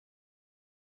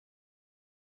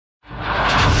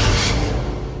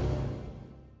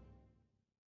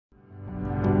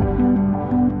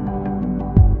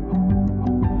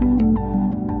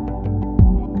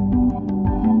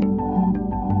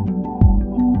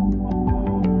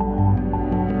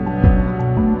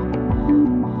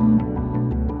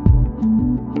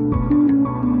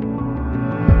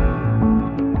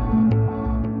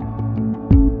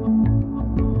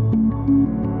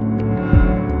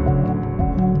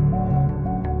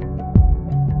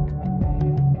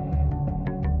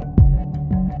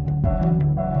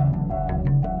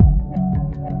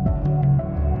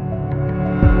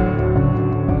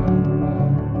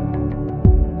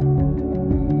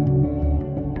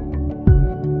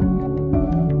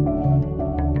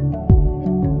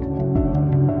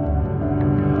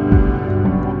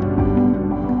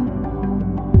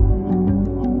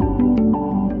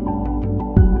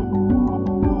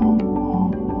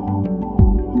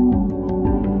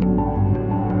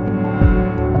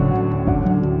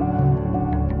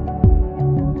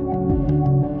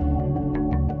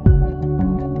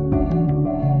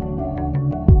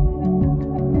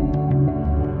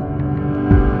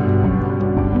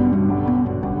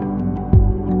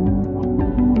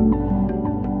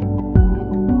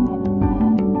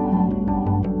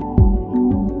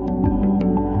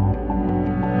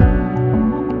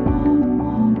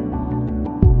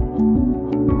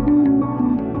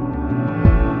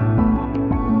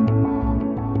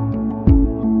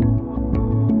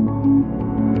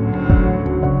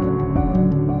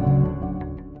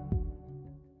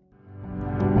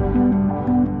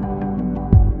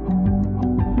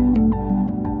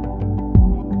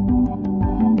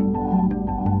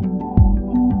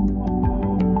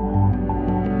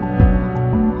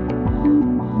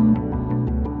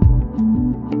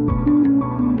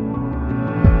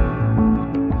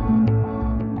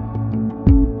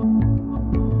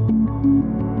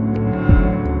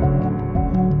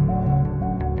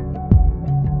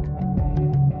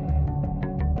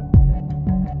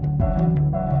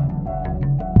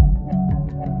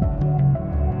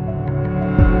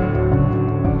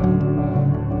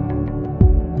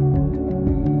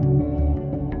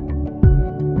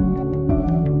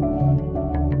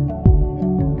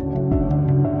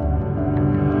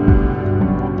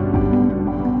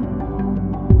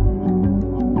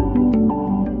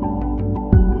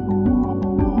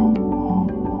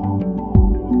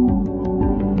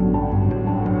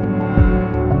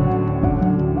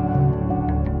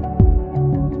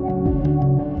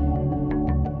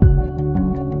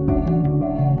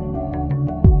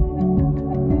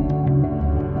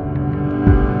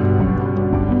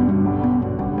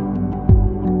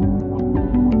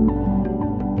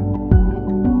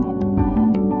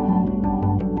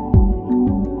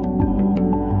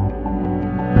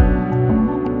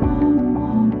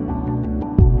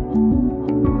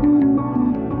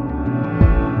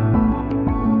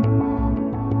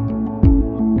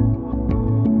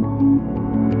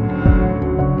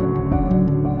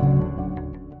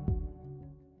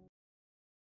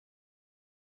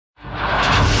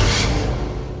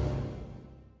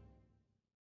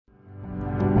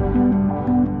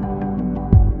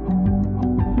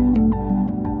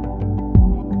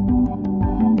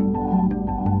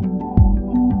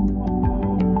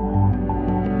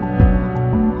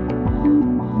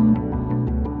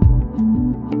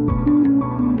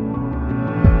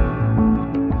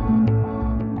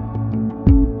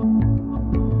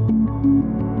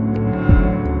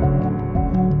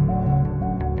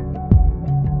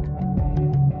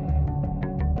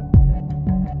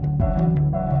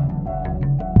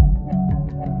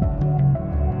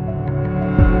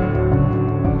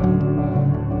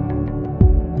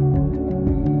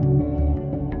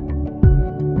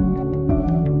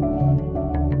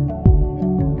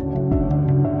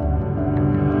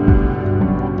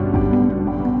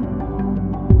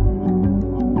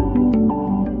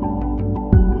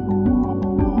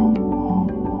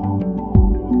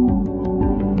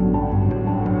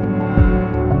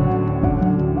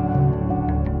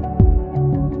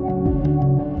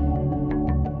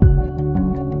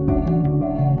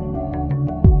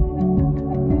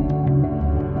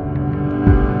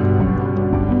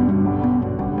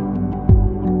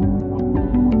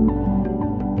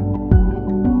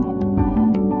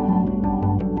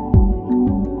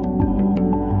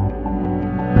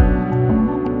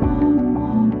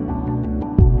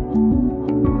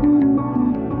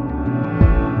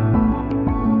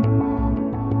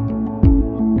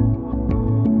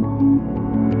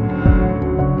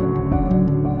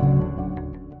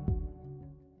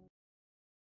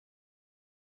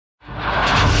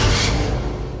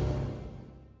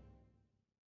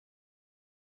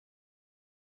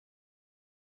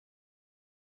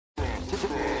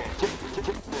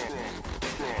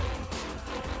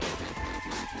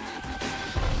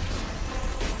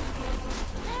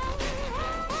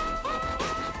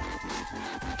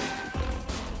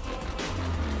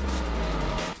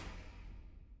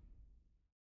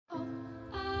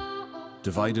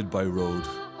Divided by road,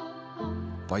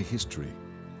 by history.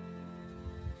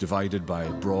 Divided by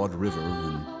broad river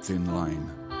and thin line.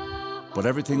 But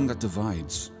everything that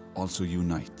divides also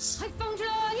unites.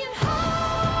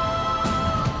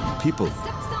 People,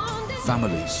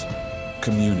 families,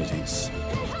 communities.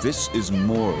 This is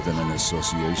more than an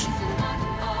association.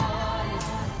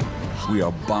 We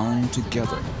are bound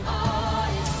together.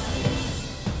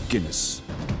 Guinness,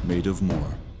 made of more.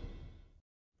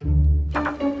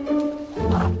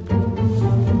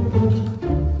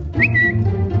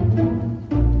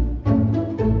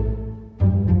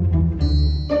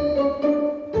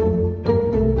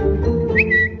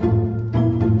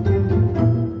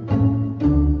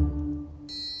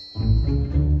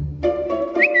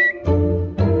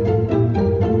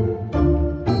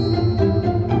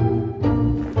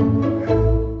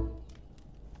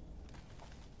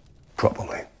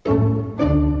 Probably.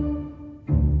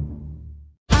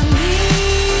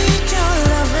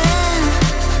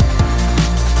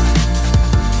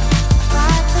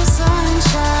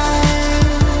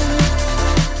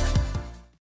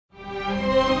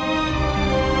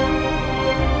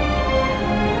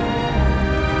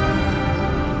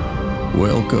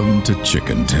 Welcome to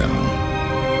Chicken Town.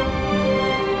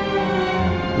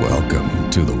 Welcome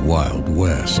to the Wild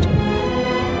West,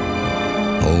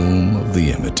 home of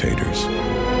the imitators.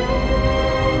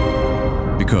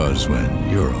 Because when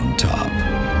you're on top,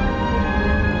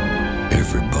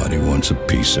 everybody wants a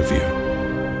piece of you.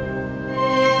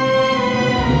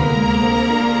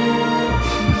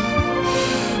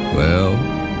 Well,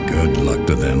 good luck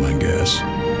to them, I guess.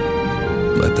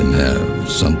 Let them have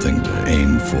something to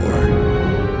aim for.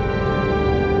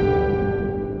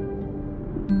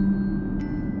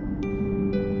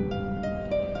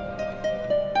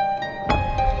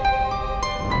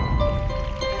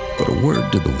 But a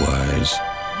word to the wise.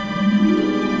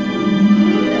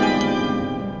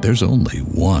 There's only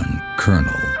one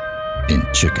colonel in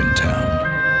Chicken Town.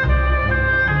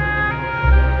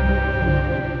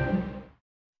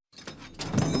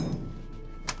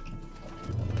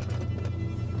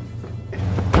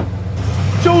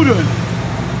 Children!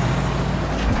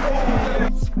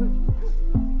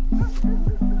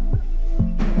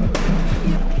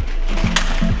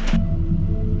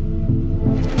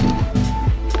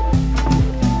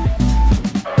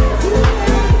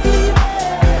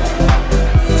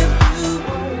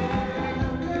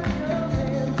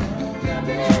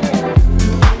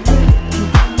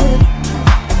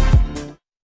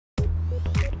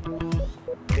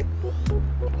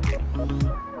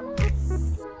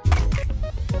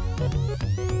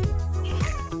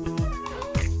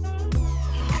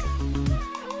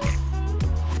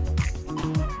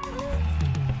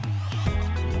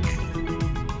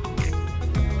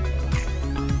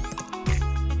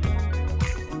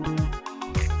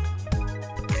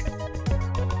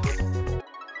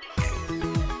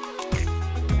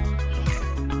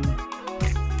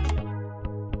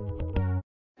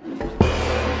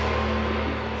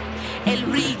 El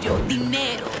brillo,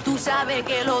 dinero, tú sabes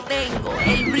que lo tengo.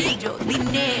 El brillo,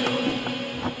 dinero,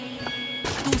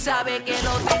 tú sabes que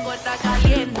lo tengo, está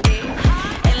caliente.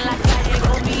 En la calle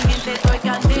con mi gente estoy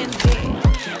candente.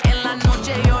 En la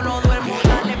noche yo no duermo,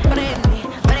 dale, prende,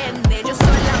 prende. Yo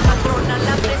soy la patrona,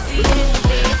 la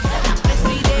presidente, la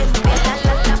presidente,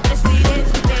 la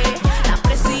presidente, la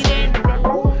presidente,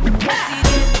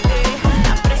 presidente,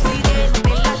 la presidente,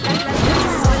 yo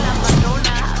soy la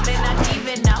patrona. Ven aquí,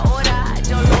 ven ahora.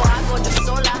 Yo lo hago yo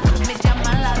sola, me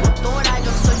llaman la doctora.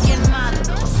 Yo soy quien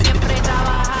mando, siempre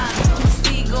trabajando,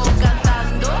 sigo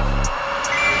cantando.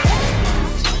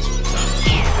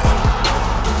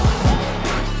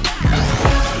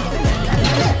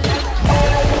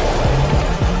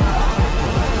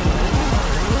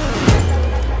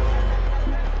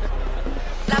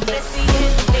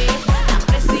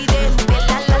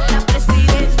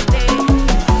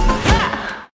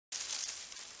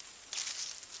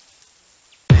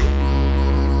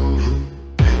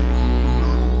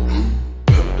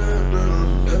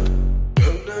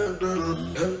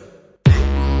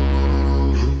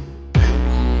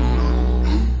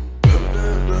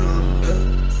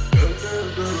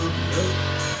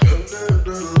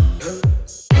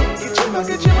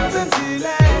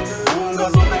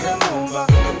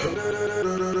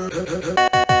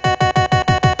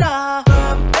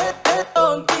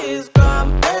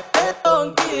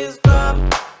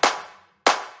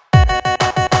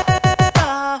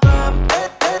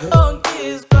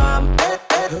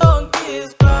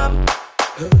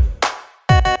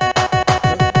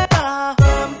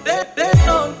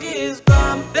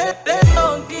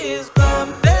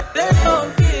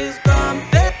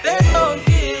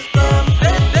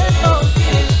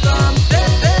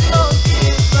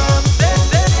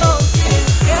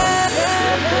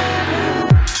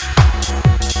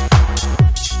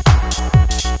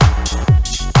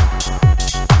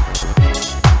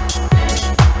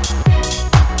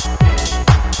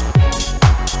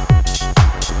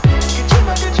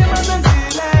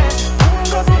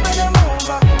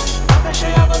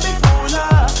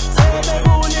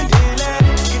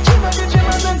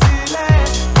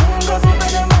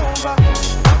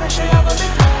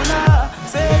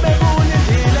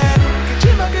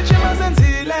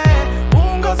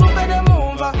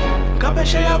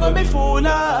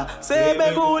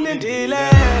 sebekulindile.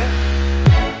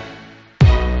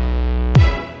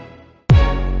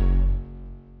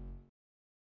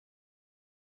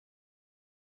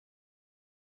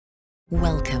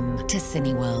 Welcome to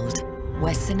Cineworld,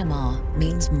 where cinema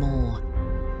means more.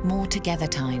 More together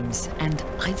times, and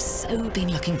I've so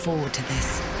been looking forward to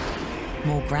this.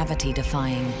 More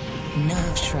gravity-defying,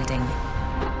 nerve-shredding,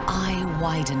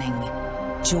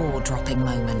 eye-widening, jaw-dropping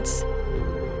moments.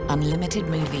 Unlimited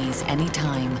movies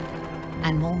anytime,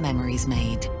 and more memories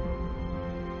made.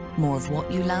 More of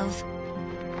what you love,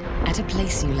 at a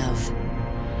place you love.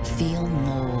 Feel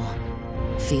more.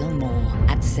 Feel more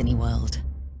at Cineworld.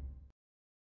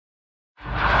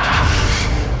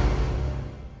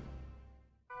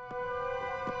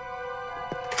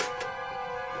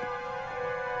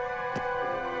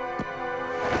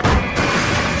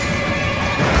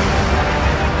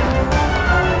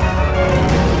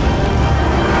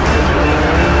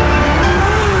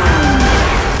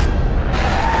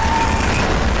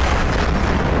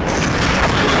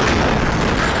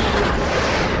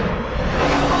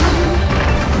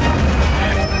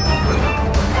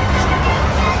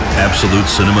 Absolute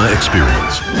cinema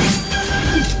experience.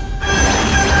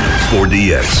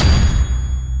 4DX.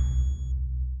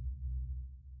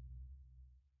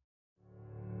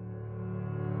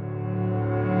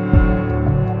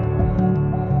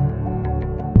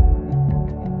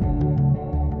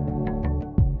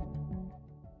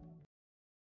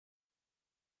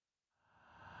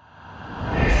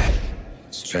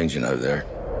 It's changing out there.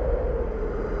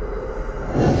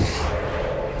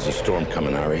 There's a storm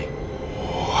coming, Harry.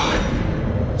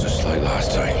 Just like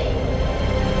last time.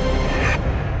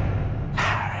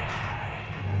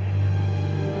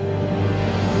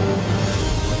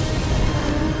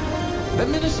 The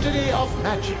Ministry of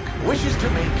Magic wishes to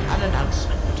make an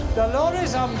announcement.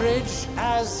 Dolores Umbridge,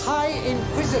 as High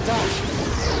Inquisitor,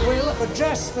 will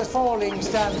address the falling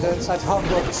standards at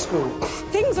Hogwarts School.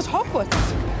 Things at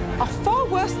Hogwarts are far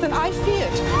worse than I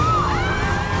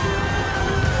feared.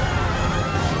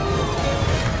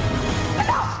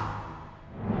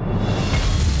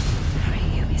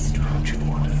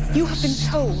 You have been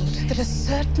told that a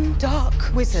certain dark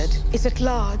wizard is at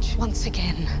large once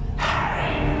again.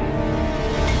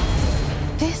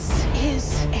 This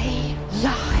is a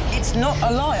lie. It's not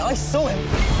a lie. I saw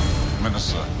him.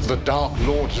 Minister. The Dark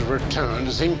Lord's return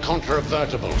is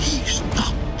incontrovertible. He's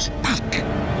not back.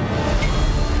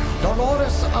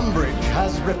 Dolores Umbridge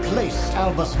has replaced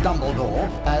Albus Dumbledore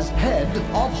as head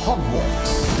of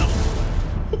Hogwarts.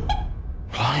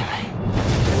 Blimey.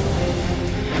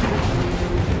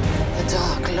 The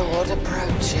Dark Lord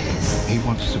approaches. He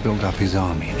wants to build up his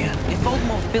army again. If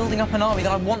Voldemort's building up an army,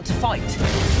 then I want to fight.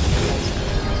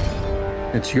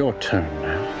 It's your turn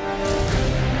now.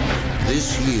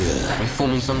 This year, We're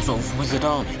forming some sort of wizard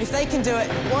army. If they can do it,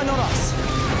 why not us?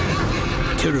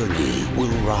 tyranny will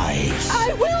rise.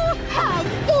 I will have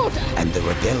order! And the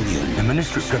rebellion, the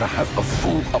Ministry's gonna have a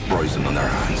full uprising on their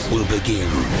hands, will begin.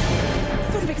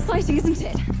 Sort of exciting, isn't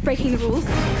it? Breaking the rules.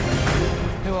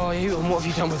 Who are you and what have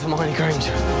you done with Hermione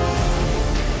Granger?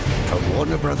 From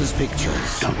Warner Brothers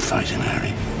Pictures. Don't fight him,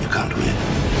 Harry. You can't win.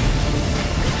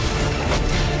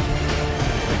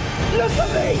 Look at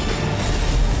me!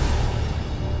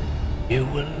 You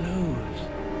will lose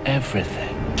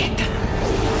everything. Get down!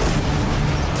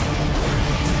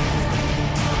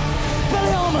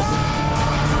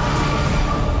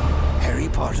 Harry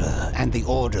Potter and the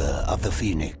Order of the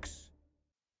Phoenix.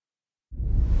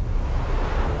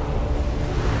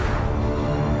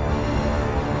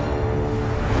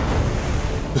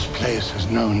 This place has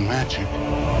known magic.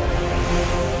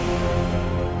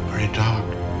 Very dark.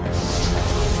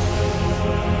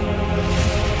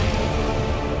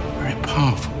 Very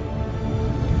powerful.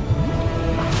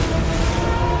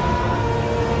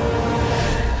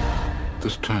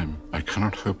 This time, I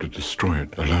cannot hope to destroy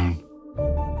it alone.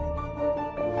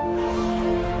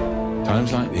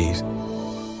 Times like these,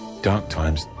 dark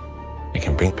times, it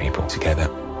can bring people together.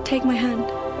 Take my hand.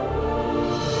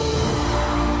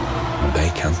 They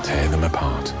can tear them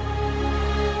apart.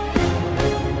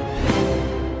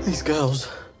 These girls,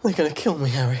 they're gonna kill me,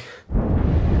 Harry.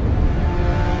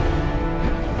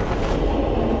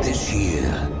 This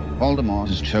year, Voldemort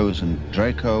has chosen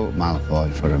Draco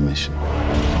Malfoy for a mission.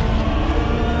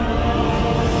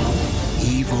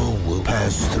 evil will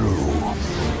pass through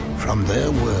from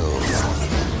their world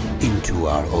into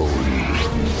our own.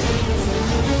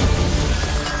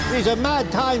 These are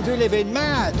mad times we live in,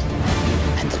 mad!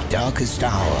 And the darkest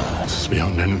hour This is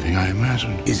beyond anything I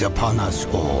imagined. is upon us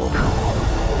all.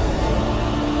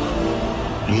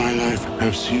 In my life,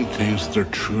 I've seen things that are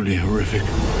truly horrific.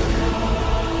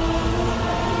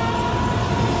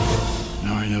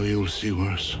 be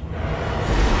worse.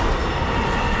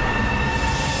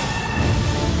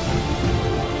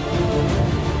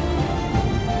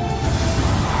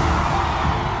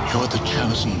 You're the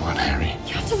chosen one, Harry.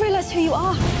 You have to realize who you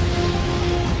are.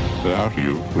 Without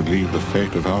you would leave the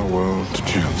fate of our world to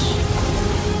chance.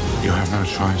 You have no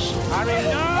choice. Harry,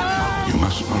 no! You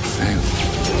must not fail.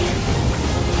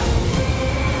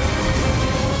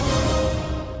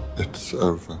 It's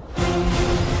over.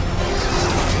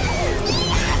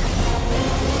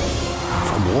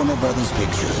 From Warner Brothers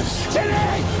Pictures.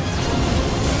 Jenny!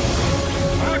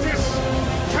 Marcus!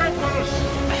 Temples!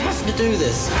 I have to do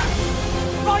this.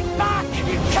 Fight back,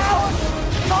 you coward!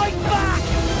 Fight back!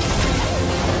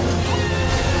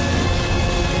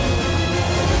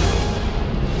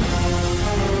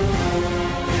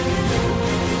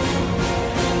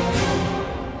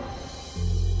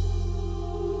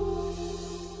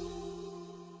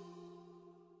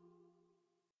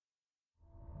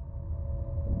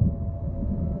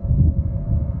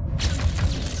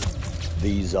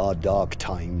 These are dark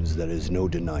times, there is no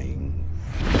denying.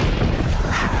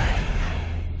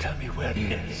 Tell me where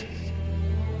he is.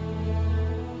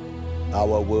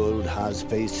 Our world has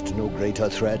faced no greater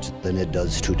threat than it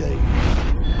does today.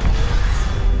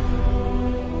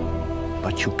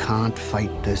 But you can't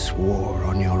fight this war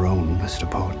on your own, Mr.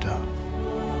 Potter.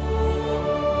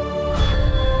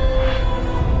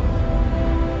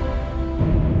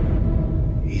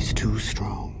 He's too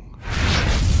strong.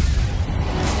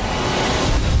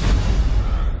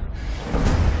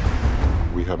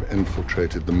 We have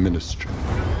infiltrated the ministry.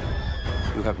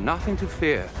 You have nothing to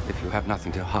fear if you have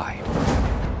nothing to hide.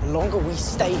 The longer we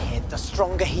stay here, the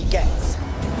stronger he gets.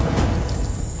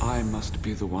 I must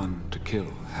be the one to kill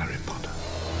Harry Potter.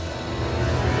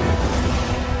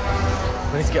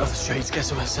 We need to get off the streets, get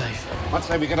somewhere safe. I'd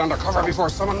say we get undercover before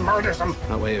someone murders him.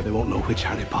 That way they won't know which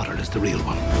Harry Potter is the real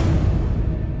one.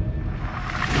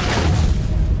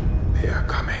 They are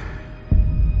coming.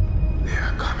 They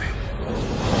are coming.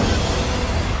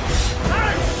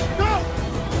 Harry! No!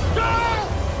 No!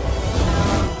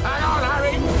 Hang on,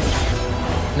 Harry!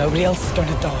 Nobody else is going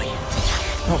to die.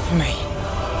 Not for me.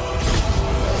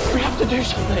 We have to do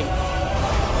something.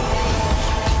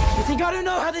 You think I don't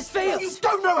know how this feels? You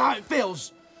don't know how it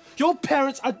feels! Your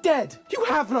parents are dead. You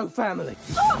have no family.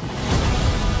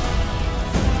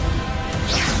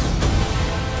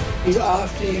 He's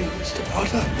after you, Mr.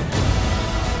 Potter.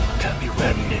 Tell me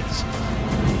where he is.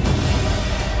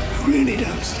 You really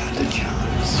don't stand a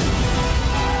chance.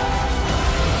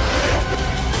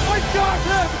 I got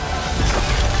him!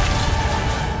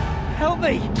 Help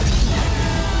me!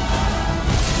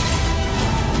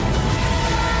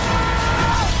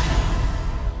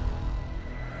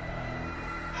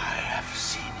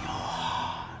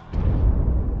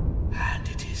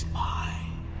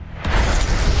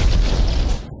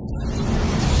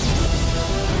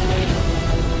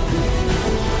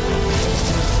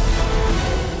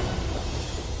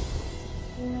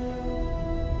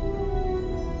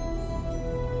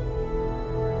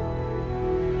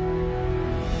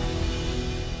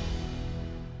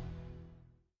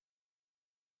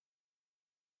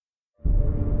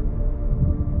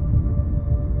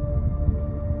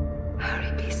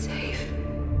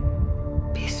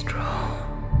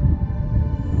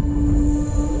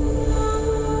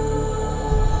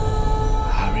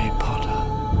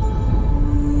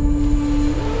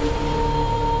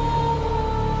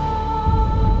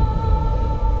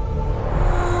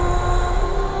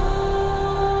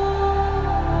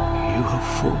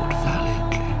 Fought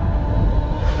valiantly.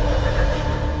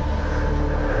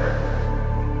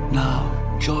 Now,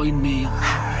 join me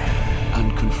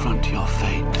and confront your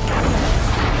fate.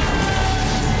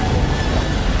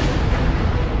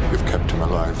 You've kept him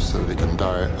alive so that he can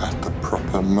die at the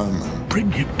proper moment.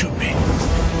 Bring him to me.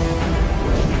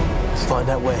 Let's find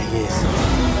out where he is.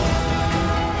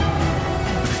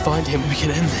 If we find him, we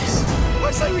can end this.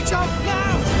 I say we jump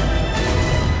now!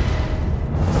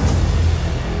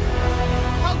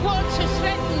 Hogwarts is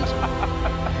threatened.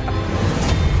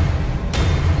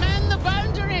 Man the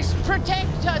boundaries,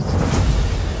 protect us.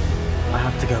 I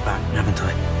have to go back, haven't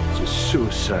I? It's a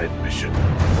suicide mission.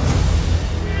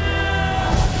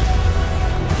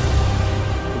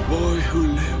 The boy who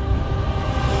lived,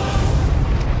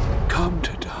 come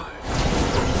to die.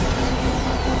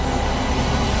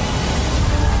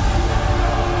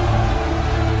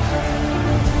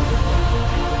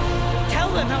 Tell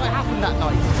them how it happened that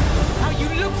night. How you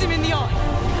looked him in the eye.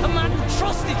 A man who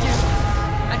trusted you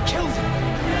and killed him.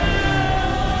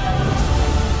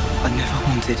 I never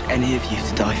wanted any of you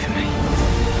to die for me.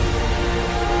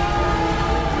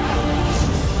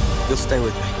 You'll stay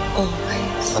with me.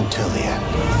 Always. Until the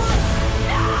end.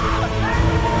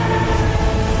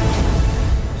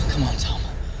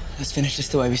 Let's finish this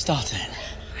the way we started.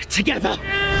 Together!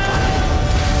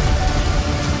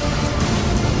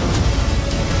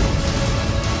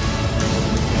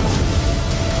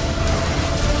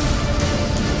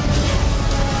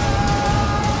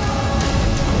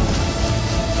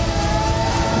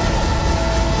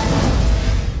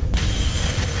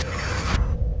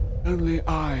 Only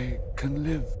I can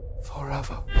live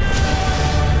forever.